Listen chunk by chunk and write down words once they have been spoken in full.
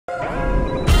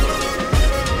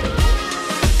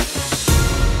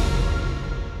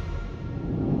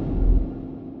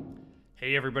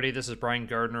Hey everybody, this is Brian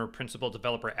Gardner, Principal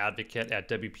Developer Advocate at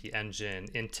WP Engine.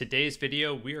 In today's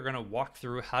video, we are going to walk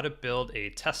through how to build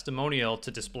a testimonial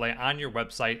to display on your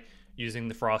website using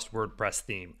the Frost WordPress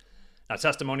theme. Now,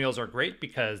 testimonials are great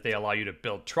because they allow you to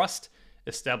build trust,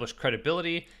 establish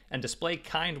credibility, and display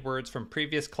kind words from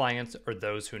previous clients or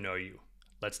those who know you.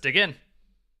 Let's dig in.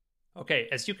 Okay,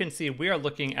 as you can see, we are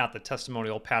looking at the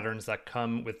testimonial patterns that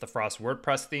come with the Frost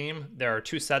WordPress theme. There are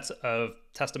two sets of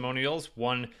testimonials,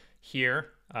 one here,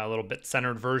 a little bit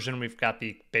centered version. We've got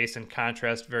the base and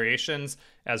contrast variations,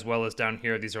 as well as down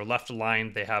here, these are left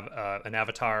aligned. They have an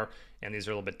avatar, and these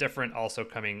are a little bit different, also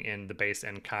coming in the base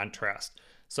and contrast.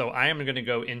 So I am going to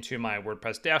go into my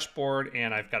WordPress dashboard,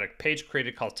 and I've got a page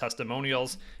created called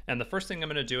Testimonials. And the first thing I'm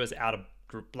going to do is add a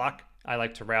group block. I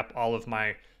like to wrap all of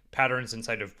my patterns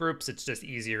inside of groups. It's just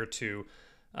easier to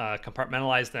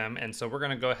compartmentalize them. And so we're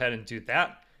going to go ahead and do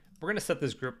that. We're going to set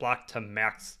this group block to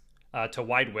max to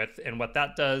wide width, and what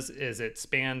that does is it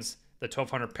spans the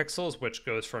 1200 pixels, which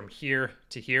goes from here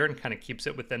to here and kind of keeps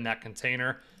it within that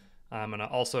container. I'm going to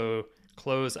also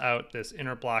close out this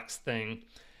inner blocks thing,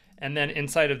 and then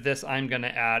inside of this I'm going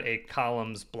to add a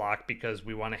columns block because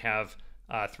we want to have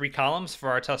 3 columns for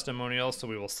our testimonial. So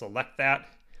we will select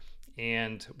that,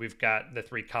 and we've got the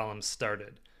 3 columns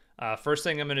started. First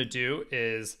thing I'm going to do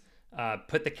is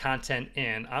put the content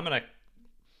in. I'm going to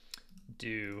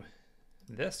do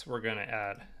this. We're going to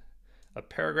add a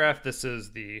paragraph. This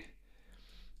is the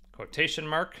quotation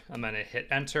mark. I'm going to hit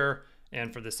enter,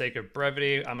 and for the sake of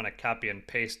brevity, I'm going to copy and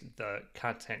paste the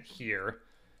content here.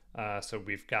 So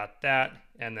we've got that,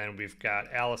 and then we've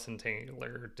got Allison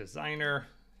Taylor designer,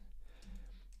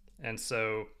 and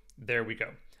so there we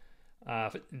go.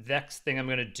 Next thing I'm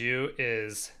going to do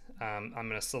is I'm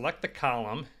going to select the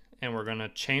column, and we're going to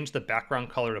change the background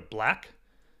color to black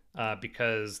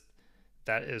because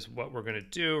that is what we're going to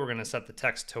do. We're going to set the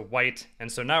text to white. And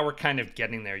so now we're kind of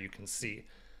getting there. You can see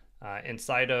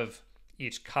inside of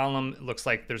each column, it looks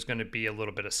like there's going to be a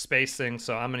little bit of spacing.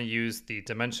 So I'm going to use the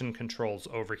dimension controls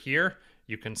over here.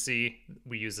 You can see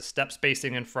we use the step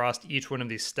spacing in Frost. Each one of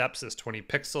these steps is 20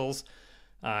 pixels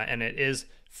and it is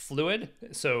fluid.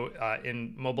 So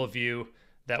in mobile view,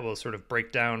 that will sort of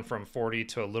break down from 40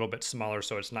 to a little bit smaller.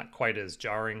 So it's not quite as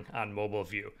jarring on mobile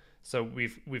view. So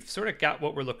we've sort of got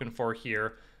what we're looking for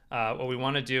here. What we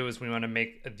want to do is we want to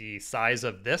make the size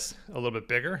of this a little bit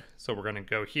bigger. So we're going to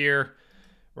go here.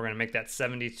 We're going to make that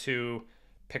 72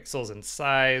 pixels in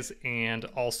size. And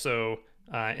also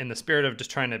in the spirit of just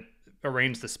trying to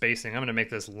arrange the spacing, I'm going to make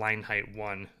this line height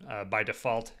 1 by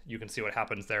default. You can see what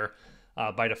happens there.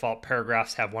 By default,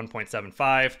 paragraphs have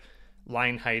 1.75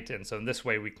 line height. And so in this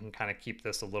way, we can kind of keep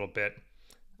this a little bit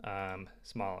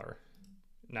smaller.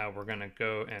 Now we're going to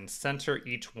go and center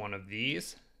each one of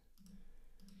these.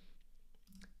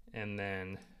 And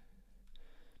then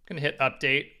I'm going to hit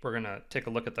update. We're going to take a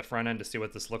look at the front end to see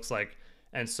what this looks like.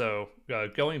 And so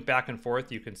going back and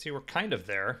forth, you can see we're kind of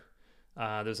there.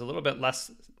 There's a little bit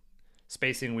less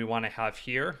spacing we want to have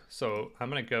here. So I'm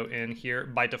going to go in here.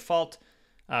 By default,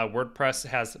 WordPress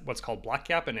has what's called block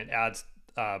gap, and it adds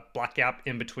block gap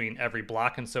in between every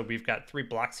block. And so we've got 3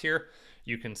 blocks here,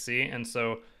 you can see. And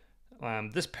so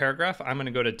this paragraph, I'm going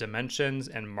to go to dimensions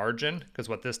and margin, because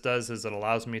what this does is it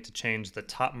allows me to change the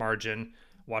top margin.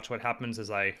 Watch what happens as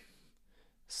I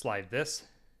slide this.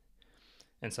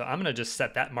 And so I'm going to just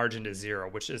set that margin to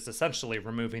 0, which is essentially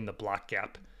removing the block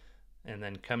gap. And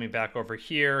then coming back over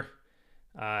here,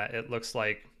 it looks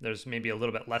like there's maybe a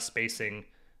little bit less spacing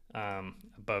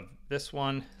above this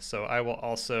one. So I will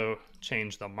also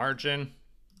change the margin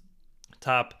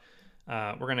top.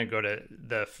 We're going to go to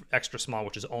the extra small,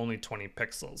 which is only 20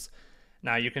 pixels.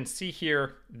 Now you can see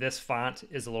here, this font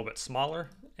is a little bit smaller.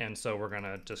 And so we're going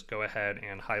to just go ahead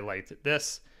and highlight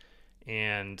this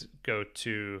and go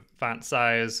to font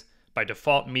size. By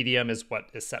default, medium is what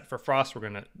is set for Frost. We're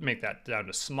going to make that down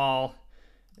to small.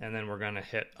 And then we're going to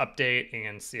hit update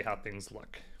and see how things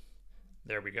look.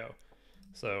 There we go.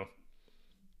 So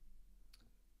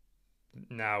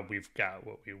now we've got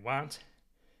what we want.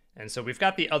 And so we've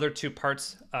got the other 2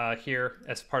 parts here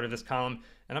as part of this column.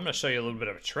 And I'm going to show you a little bit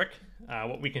of a trick.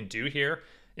 What we can do here,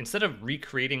 instead of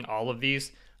recreating all of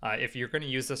these, if you're going to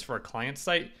use this for a client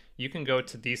site, you can go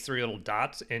to these 3 little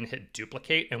dots and hit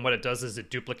duplicate. And what it does is it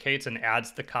duplicates and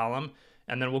adds the column.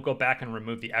 And then we'll go back and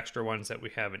remove the extra ones that we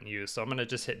haven't used. So I'm going to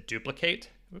just hit duplicate.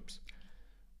 Oops.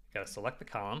 Got to select the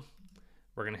column.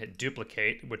 We're going to hit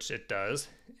duplicate, which it does.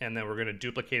 And then we're going to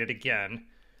duplicate it again,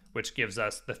 which gives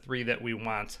us the 3 that we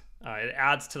want. It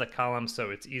adds to the column,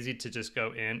 so it's easy to just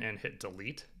go in and hit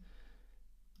delete.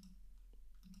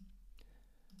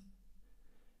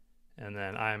 And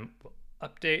then I'm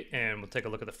update, and we'll take a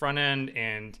look at the front end,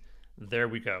 and there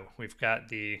we go. We've got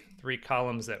the 3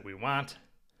 columns that we want.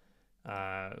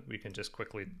 We can just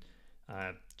quickly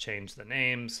change the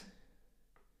names.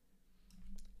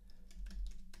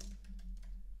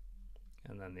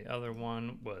 And then the other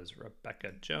one was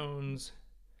Rebecca Jones.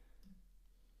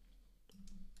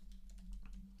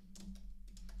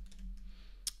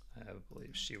 I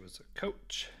believe she was a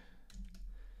coach.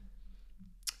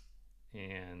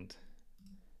 And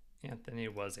Anthony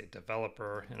was a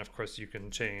developer. And of course you can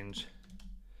change.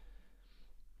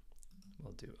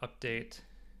 We'll do update.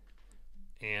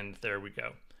 And there we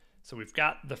go. So we've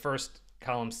got the first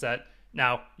column set.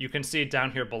 Now you can see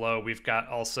down here below, we've got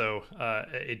also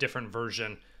a different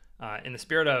version. In the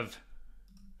spirit of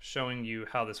showing you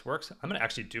how this works, I'm gonna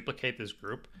actually duplicate this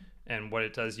group. And what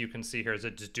it does, you can see here, is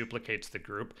it just duplicates the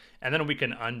group. And then we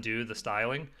can undo the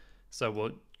styling. So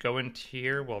we'll go into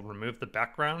here, we'll remove the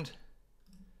background.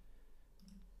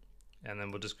 And then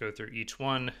we'll just go through each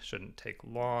one. Shouldn't take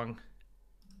long.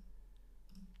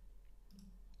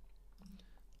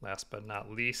 Last but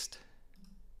not least,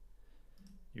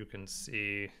 you can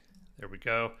see, there we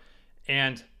go.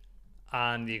 And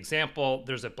on the example,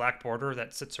 there's a black border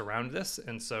that sits around this.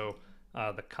 And so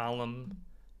the column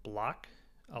block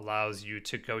allows you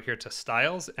to go here to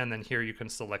styles, and then here you can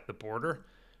select the border.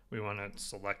 We want to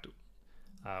select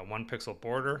 1 pixel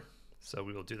border, so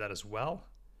we will do that as well.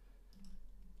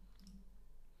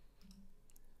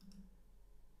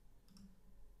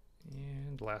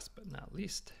 And last but not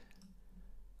least,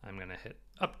 I'm going to hit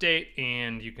update,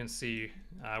 and you can see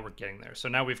we're getting there. So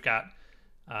now we've got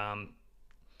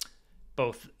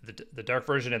both the dark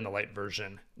version and the light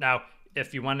version. Now,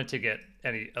 if you wanted to get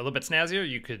a little bit snazzier,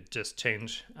 you could just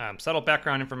change subtle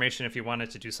background information if you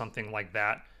wanted to do something like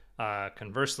that.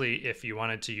 Conversely, if you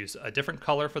wanted to use a different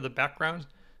color for the background,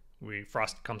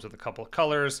 Frost comes with a couple of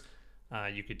colors.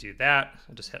 You could do that.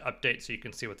 I'll just hit update so you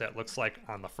can see what that looks like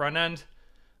on the front end.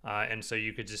 And so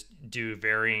you could just do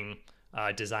varying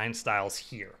design styles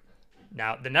here.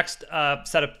 Now, the next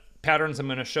set of patterns I'm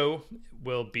going to show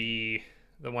will be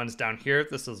the ones down here.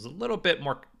 This is a little bit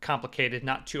more complicated,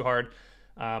 not too hard,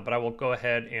 but I will go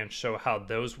ahead and show how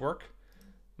those work.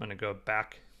 I'm going to go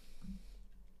back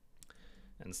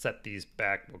and set these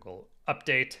back. We'll go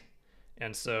update.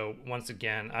 And so once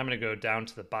again, I'm going to go down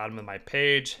to the bottom of my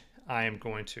page. I am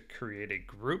going to create a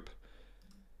group.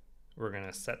 We're going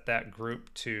to set that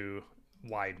group to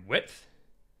wide width.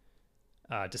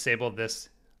 Disable this.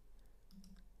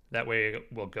 That way it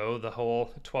will go the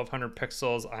whole 1200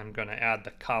 pixels. I'm going to add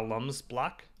the columns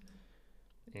block.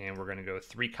 And we're going to go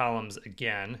 3 columns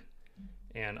again.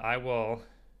 And I will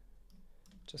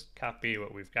just copy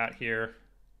what we've got here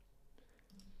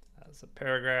as a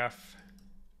paragraph.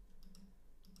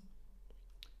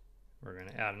 We're going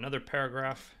to add another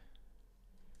paragraph.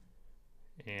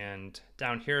 And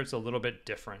down here it's a little bit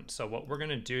different. So what we're going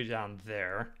to do down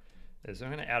there is I'm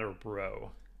going to add a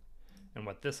row. And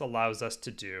what this allows us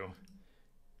to do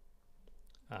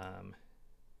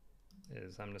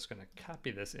is I'm just going to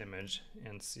copy this image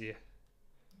and see.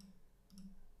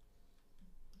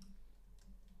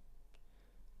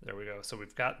 There we go. So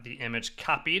we've got the image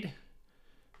copied.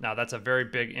 Now that's a very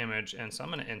big image, and so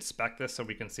I'm going to inspect this so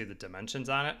we can see the dimensions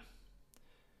on it.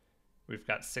 We've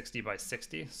got 60 by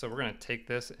 60, so we're going to take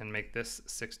this and make this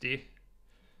 60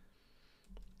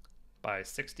 by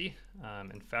 60.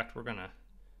 In fact, we're going to,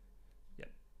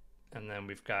 and then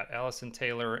we've got Allison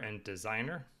Taylor and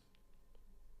designer.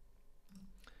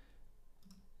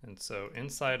 And so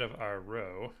inside of our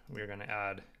row, we're going to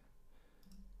add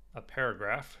a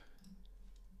paragraph.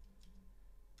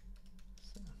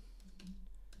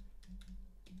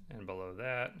 And below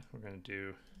that, we're going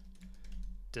to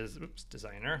do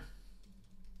designer.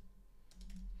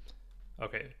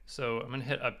 Okay, so I'm going to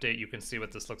hit update. You can see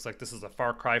what this looks like. This is a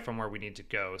far cry from where we need to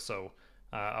go. So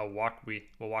we'll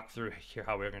walk through here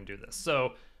how we're going to do this.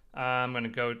 So I'm going to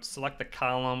go select the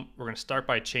column. We're going to start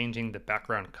by changing the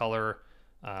background color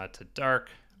to dark.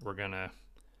 We're going to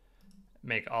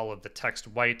make all of the text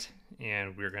white,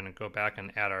 and we're going to go back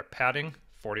and add our padding,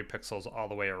 40 pixels all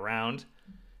the way around.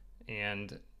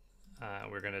 And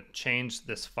we're going to change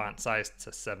this font size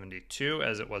to 72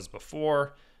 as it was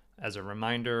before. As a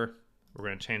reminder, we're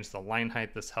going to change the line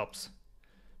height. This helps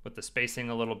with the spacing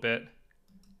a little bit.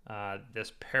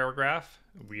 This paragraph,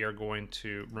 we are going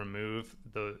to remove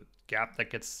the gap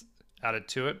that gets added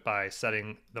to it by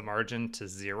setting the margin to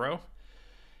 0.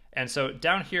 And so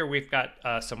down here, we've got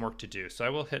some work to do. So I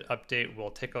will hit update.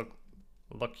 We'll take a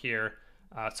look here.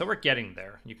 So we're getting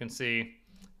there. You can see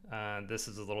this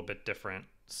is a little bit different.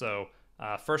 So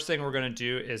First thing we're going to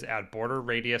do is add border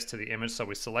radius to the image. So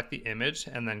we select the image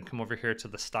and then come over here to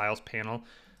the styles panel.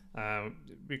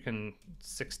 We can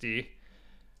 60.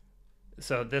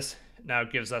 So this now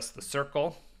gives us the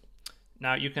circle.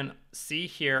 Now you can see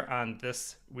here on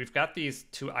this, we've got these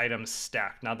two items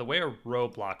stacked. Now the way a row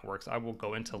block works, I will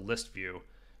go into list view,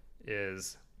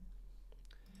 is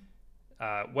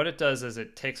what it does is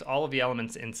it takes all of the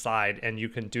elements inside and you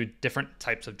can do different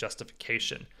types of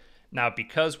justification. Now,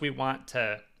 because we want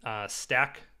to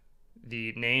stack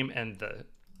the name and the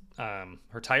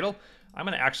her title, I'm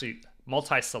going to actually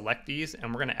multi-select these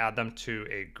and we're going to add them to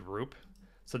a group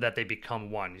so that they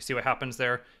become one. You see what happens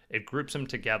there? It groups them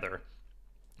together.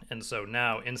 And so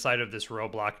now inside of this row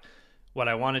block, what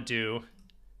I want to do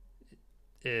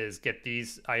is get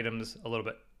these items a little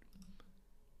bit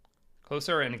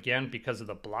closer. And again, because of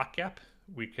the block gap,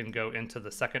 we can go into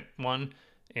the second one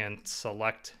and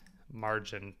select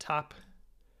margin top.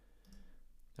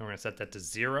 And we're going to set that to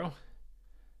 0.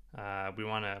 We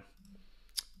want to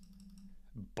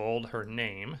bold her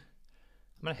name.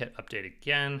 I'm going to hit update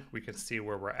again. We can see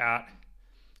where we're at.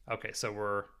 Okay, so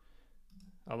we're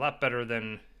a lot better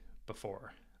than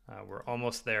before. We're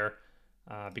almost there.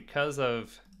 Because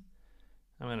of,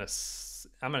 I'm going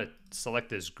to select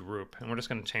this group, and we're just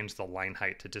going to change the line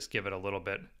height to just give it a little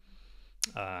bit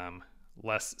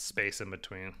less space in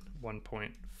between.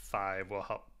 1.5 will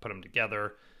help put them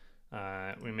together.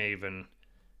 We may even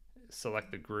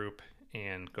select the group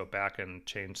and go back and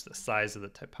change the size of the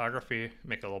typography,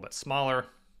 make it a little bit smaller.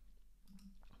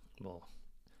 We'll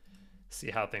see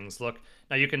how things look.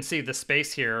 Now you can see the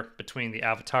space here between the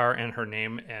avatar and her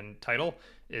name and title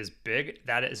is big.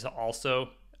 That is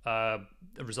also a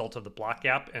result of the block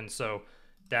gap, and so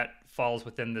that falls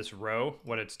within this row.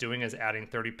 What it's doing is adding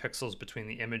 30 pixels between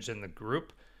the image and the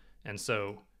group. And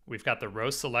so we've got the row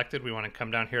selected. We want to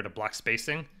come down here to block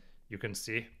spacing. You can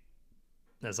see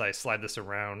as I slide this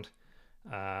around,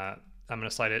 I'm going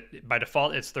to slide it. By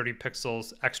default, it's 30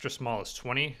 pixels. Extra small is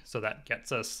 20. So that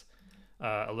gets us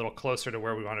a little closer to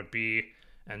where we want to be.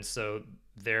 And so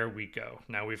there we go.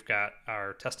 Now we've got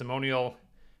our testimonial,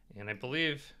 and I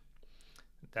believe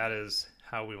that is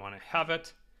how we want to have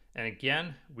it. And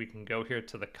again, we can go here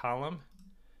to the column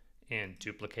and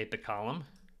duplicate the column.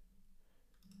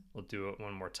 We'll do it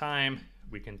one more time.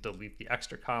 We can delete the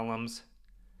extra columns.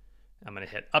 I'm going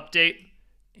to hit update,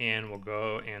 and we'll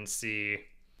go and see.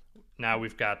 Now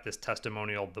we've got this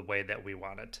testimonial the way that we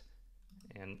want it.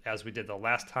 And as we did the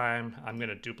last time, I'm going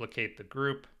to duplicate the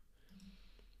group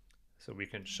so we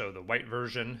can show the white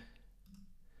version.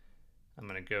 I'm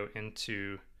going to go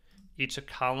into each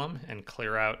column and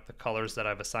clear out the colors that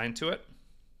I've assigned to it.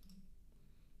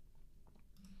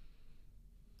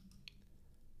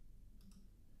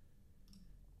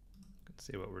 Let's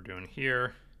see what we're doing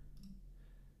here.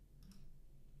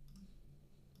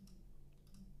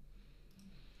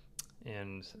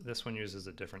 And this one uses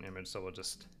a different image, so we'll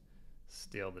just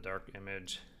steal the dark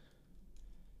image.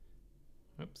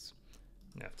 Oops.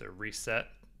 I have to reset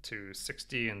to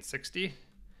 60 and 60.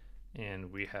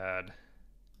 And we had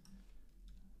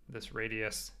this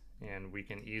radius, and we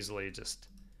can easily just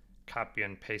copy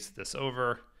and paste this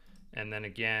over. And then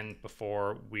again,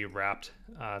 before we wrapped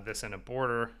this in a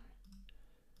border,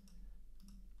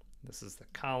 this is the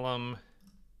column.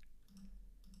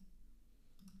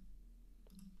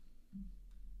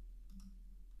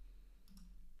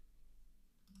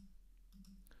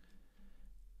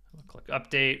 We'll click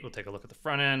update. We'll take a look at the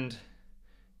front end.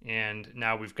 And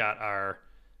now we've got our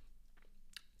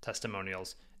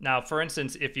testimonials. Now, for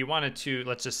instance, if you wanted to,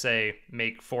 let's just say,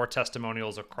 make 4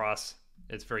 testimonials across,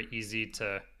 it's very easy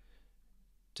to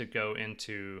go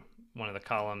into one of the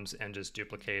columns and just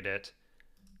duplicate it.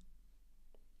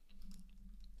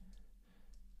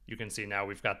 You can see now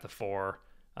we've got the 4.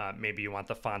 Maybe you want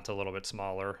the font a little bit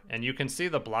smaller. And you can see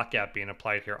the block gap being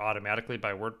applied here automatically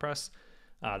by WordPress.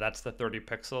 That's the 30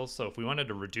 pixels. So if we wanted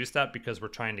to reduce that because we're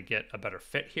trying to get a better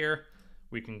fit here,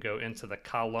 we can go into the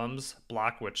columns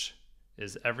block, which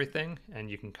is everything,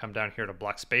 and you can come down here to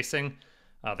block spacing.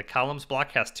 The columns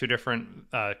block has 2 different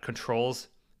controls,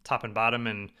 top and bottom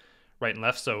and right and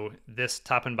left. So this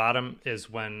top and bottom is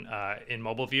when in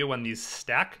mobile view, when these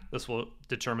stack, this will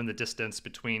determine the distance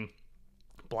between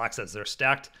blocks as they're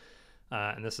stacked.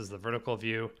 And this is the vertical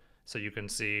view. So you can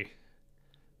see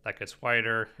that gets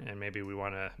wider, and maybe we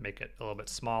want to make it a little bit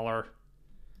smaller.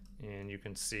 And you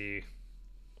can see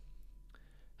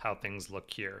how things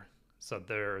look here. So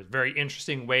there are very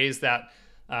interesting ways that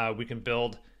we can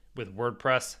build with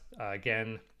WordPress.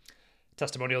 Again,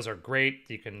 testimonials are great.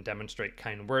 You can demonstrate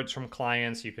kind words from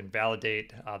clients. You can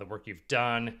validate the work you've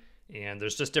done. And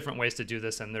there's just different ways to do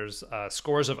this, and there's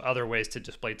scores of other ways to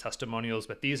display testimonials,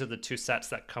 but these are the two sets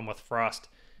that come with Frost.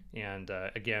 And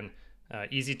again,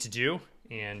 easy to do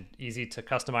and easy to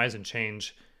customize and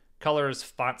change colors,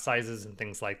 font sizes, and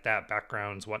things like that,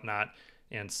 backgrounds, whatnot.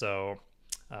 And so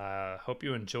hope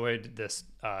you enjoyed this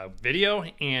video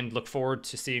and look forward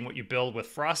to seeing what you build with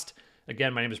Frost.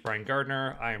 Again, my name is Brian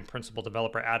Gardner. I am Principal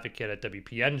Developer Advocate at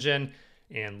WP Engine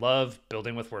and love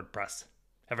building with WordPress.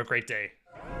 Have a great day.